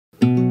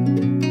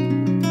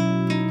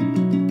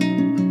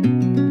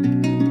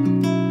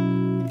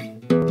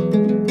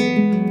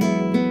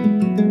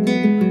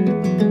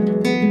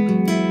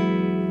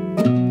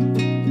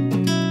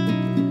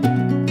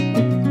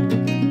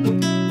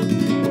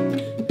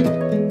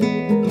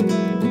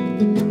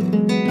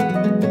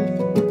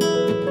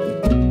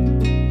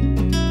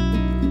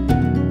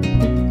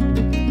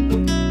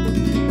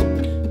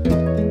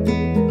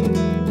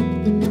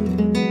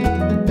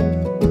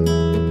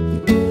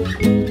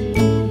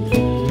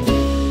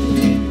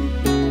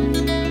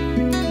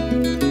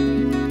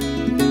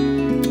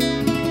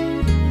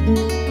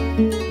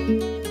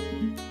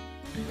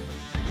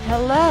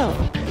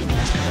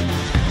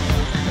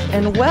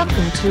and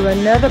welcome to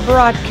another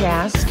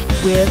broadcast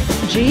with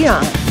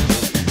Gian.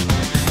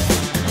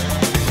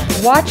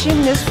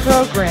 Watching this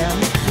program,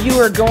 you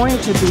are going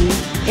to be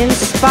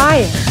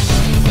inspired,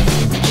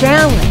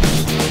 challenged,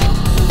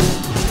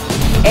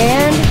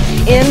 and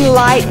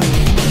enlightened.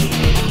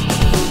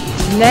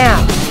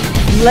 Now,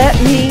 let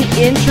me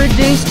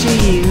introduce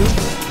to you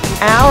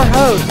our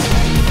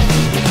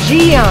host,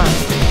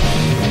 Gian.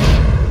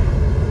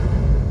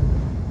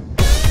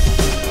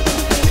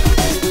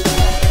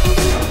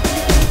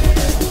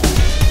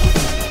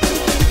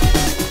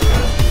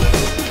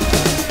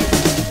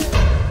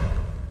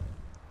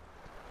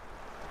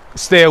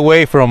 Stay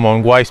away from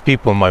unwise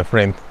people, my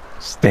friend.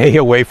 Stay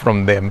away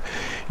from them.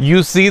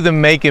 You see them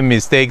making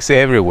mistakes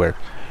everywhere.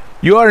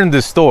 You are in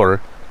the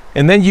store,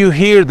 and then you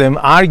hear them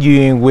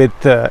arguing with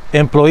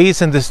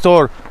employees in the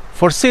store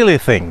for silly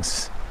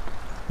things.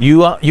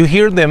 You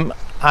hear them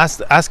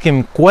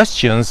asking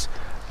questions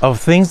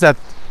of things that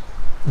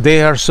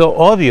they are so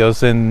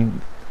obvious and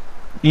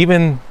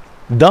even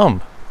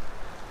dumb.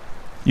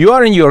 You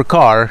are in your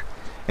car,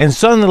 and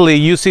suddenly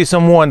you see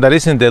someone that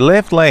is in the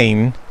left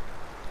lane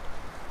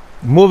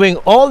moving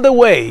all the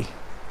way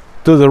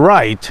to the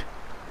right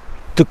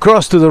to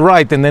cross to the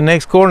right in the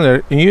next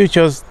corner, and you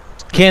just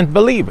can't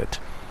believe it.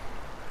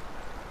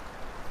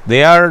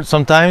 They are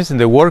sometimes in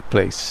the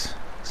workplace,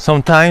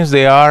 sometimes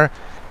they are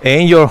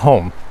in your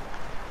home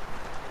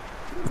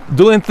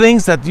doing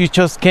things that you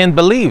just can't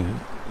believe,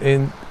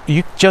 and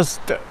you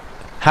just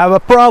have a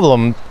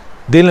problem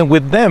dealing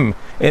with them,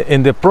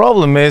 and the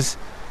problem is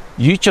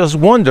you just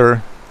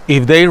wonder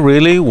if they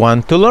really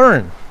want to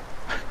learn.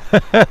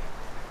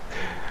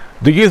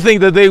 Do you think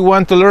that they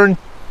want to learn?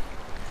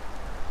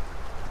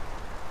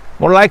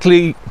 More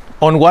likely,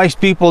 unwise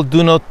people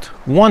do not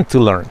want to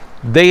learn.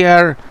 They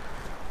are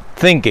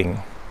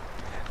thinking,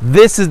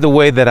 this is the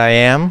way that I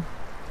am.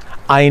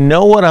 I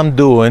know what I'm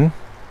doing.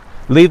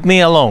 Leave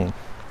me alone.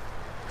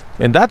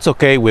 And that's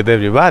okay with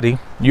everybody.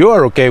 You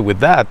are okay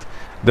with that.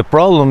 The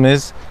problem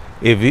is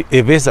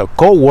if it's a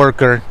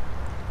co-worker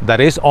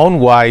that is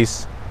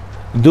unwise,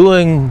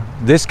 doing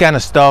this kind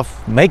of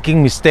stuff,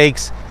 making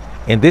mistakes,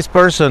 and this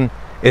person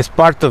is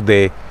part of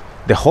the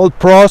whole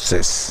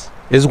process,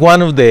 is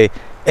one of the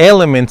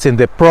elements in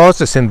the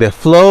process, in the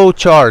flow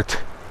chart,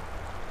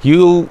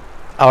 you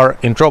are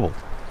in trouble.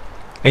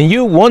 And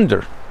you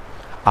wonder,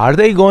 are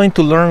they going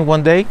to learn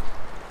one day?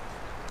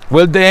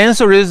 Well, the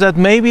answer is that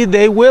maybe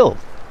they will.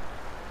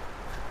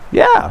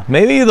 Yeah,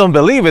 maybe you don't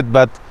believe it,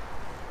 but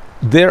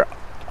there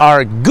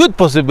are good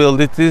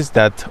possibilities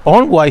that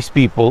unwise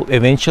people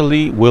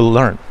eventually will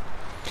learn.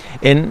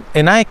 And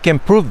I can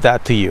prove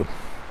that to you.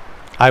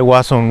 I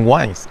was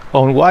unwise.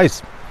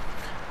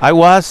 I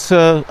was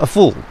a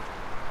fool.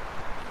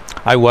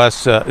 I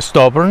was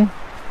stubborn,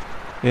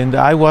 and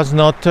I was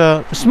not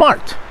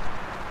smart.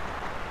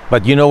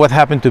 But you know what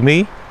happened to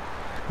me?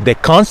 The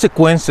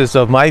consequences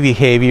of my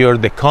behavior,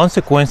 the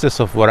consequences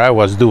of what I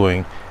was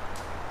doing,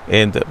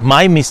 and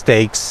my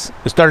mistakes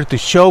started to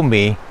show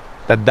me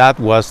that that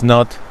was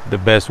not the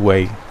best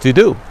way to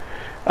do.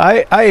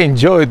 I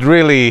enjoyed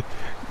really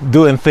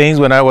doing things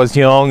when I was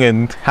young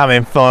and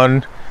having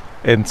fun,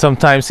 and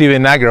sometimes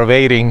even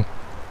aggravating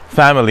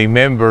family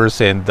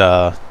members, and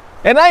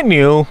I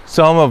knew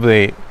some of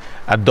the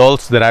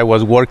adults that I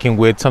was working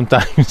with.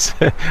 Sometimes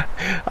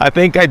I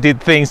think I did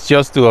things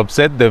just to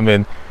upset them,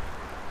 and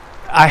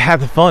I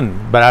had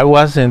fun, but I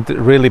wasn't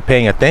really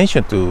paying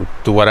attention to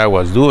what I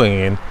was doing.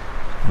 And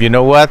you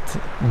know what?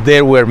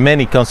 There were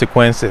many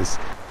consequences,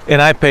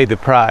 and I paid the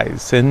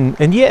price.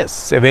 And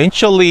yes,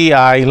 eventually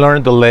I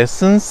learned the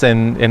lessons,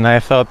 and I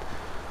thought,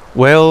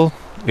 well,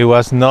 it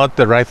was not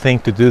the right thing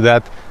to do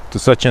that to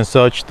such and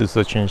such, to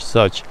such and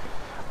such.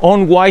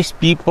 Unwise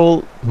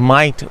people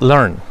might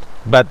learn,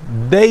 but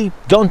they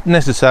don't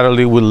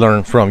necessarily will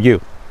learn from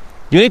you.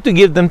 You need to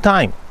give them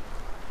time.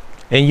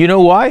 And you know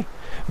why?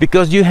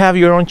 Because you have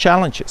your own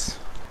challenges.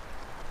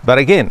 But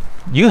again,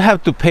 you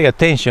have to pay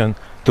attention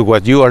to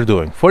what you are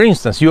doing. For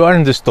instance, you are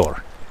in the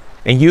store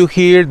and you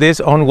hear these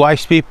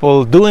unwise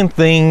people doing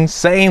things,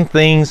 saying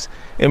things,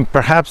 and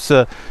perhaps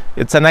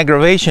it's an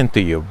aggravation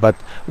to you. But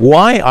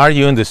why are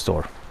you in the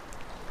store?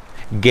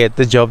 Get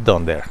the job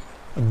done there.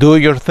 Do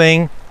your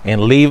thing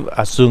and leave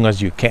as soon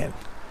as you can.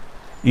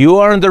 You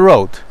are on the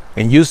road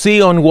and you see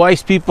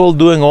unwise people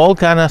doing all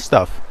kind of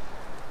stuff.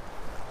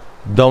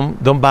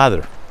 Don't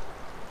bother,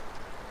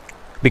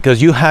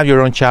 because you have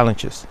your own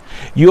challenges.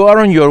 You are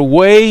on your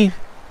way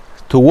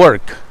to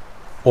work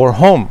or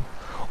home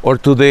or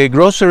to the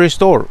grocery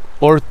store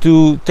or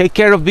to take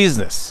care of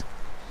business.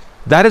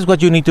 That is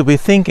what you need to be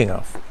thinking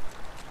of.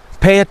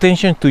 Pay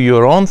attention to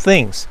your own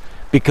things,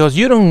 because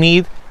you don't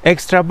need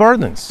extra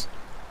burdens.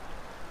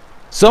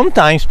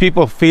 Sometimes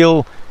people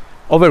feel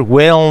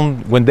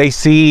overwhelmed when they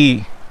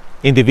see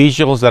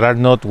individuals that are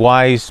not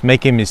wise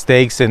making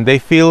mistakes, and they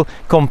feel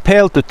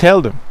compelled to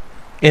tell them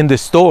in the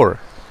store,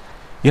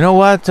 you know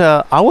what,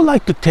 I would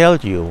like to tell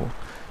you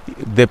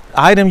the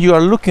item you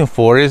are looking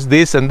for is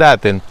this and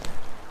that, and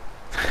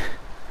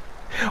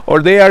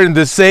or they are in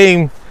the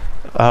same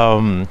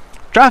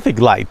traffic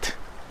light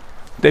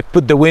They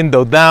put the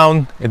window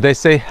down and they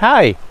say,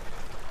 hi,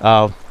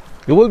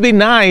 it would be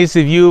nice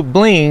if you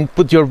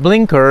put your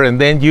blinker, and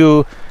then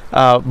you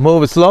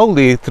move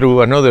slowly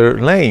through another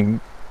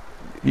lane.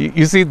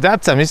 You see,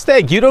 that's a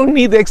mistake. You don't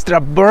need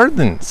extra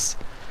burdens.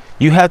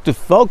 You have to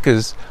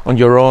focus on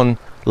your own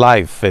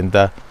life. And,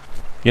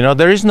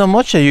 there is not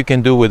much that you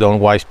can do with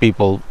unwise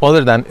people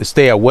other than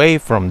stay away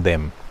from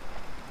them.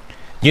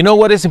 You know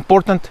what is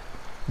important?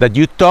 That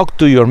you talk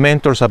to your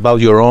mentors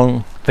about your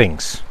own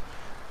things.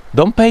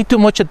 Don't pay too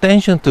much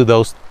attention to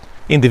those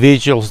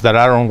individuals that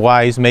are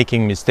unwise,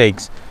 making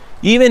mistakes.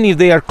 Even if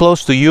they are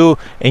close to you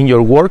in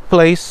your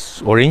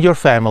workplace or in your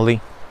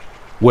family,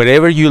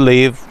 wherever you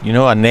live,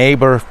 a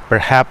neighbor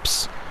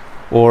perhaps,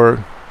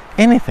 or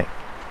anything.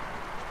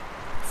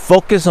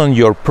 Focus on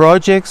your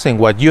projects and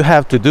what you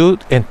have to do,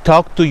 and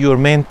talk to your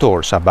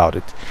mentors about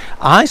it.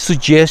 I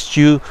suggest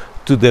you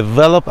to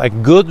develop a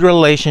good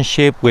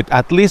relationship with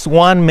at least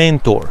one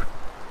mentor.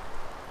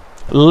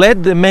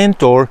 Let the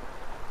mentor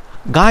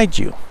guide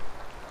you.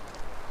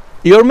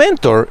 Your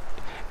mentor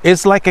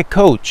is like a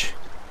coach.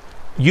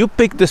 You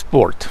pick the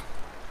sport.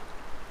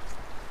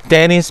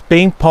 Tennis,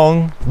 ping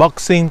pong,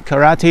 boxing,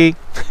 karate,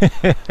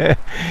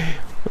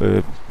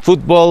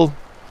 football,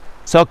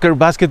 soccer,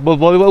 basketball,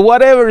 volleyball,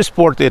 whatever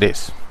sport it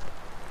is.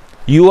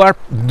 You are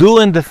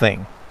doing the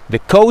thing. The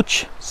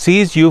coach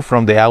sees you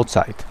from the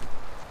outside.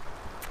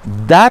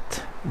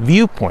 That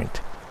viewpoint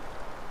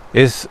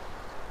is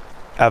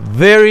a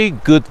very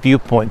good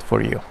viewpoint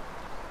for you.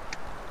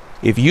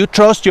 If you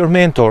trust your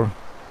mentor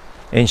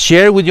and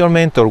share with your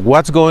mentor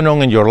what's going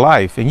on in your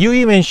life, and you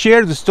even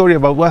share the story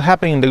about what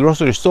happened in the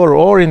grocery store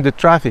or in the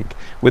traffic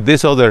with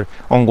this other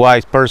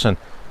unwise person,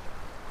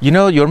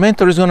 your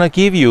mentor is going to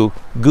give you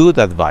good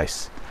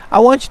advice. I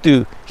want you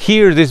to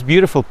hear this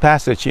beautiful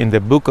passage in the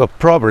book of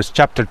Proverbs,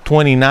 chapter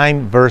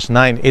 29, verse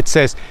 9. It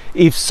says,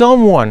 if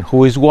someone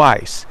who is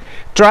wise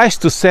tries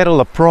to settle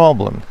a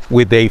problem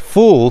with a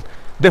fool,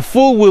 the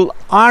fool will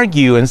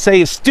argue and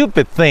say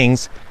stupid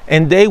things,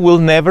 and they will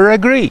never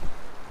agree.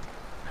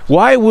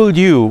 Why will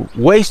you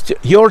waste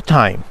your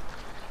time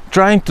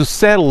trying to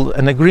settle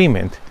an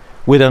agreement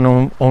with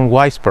an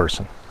unwise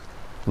person?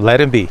 Let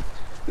him be.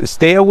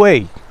 Stay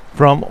away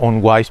from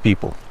unwise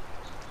people.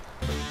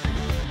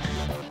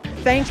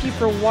 Thank you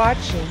for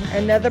watching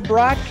another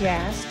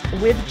broadcast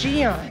with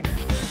Gian.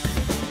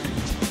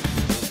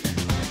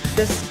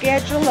 The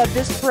schedule of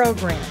this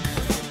program: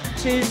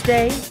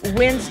 Tuesday,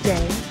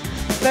 Wednesday,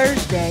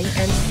 Thursday,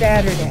 and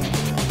Saturday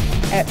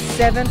at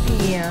 7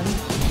 p.m.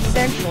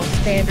 Central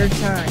Standard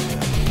Time.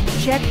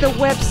 Check the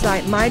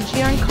website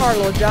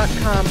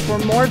mygiancarlo.com for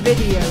more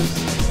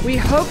videos. We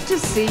hope to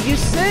see you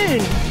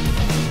soon.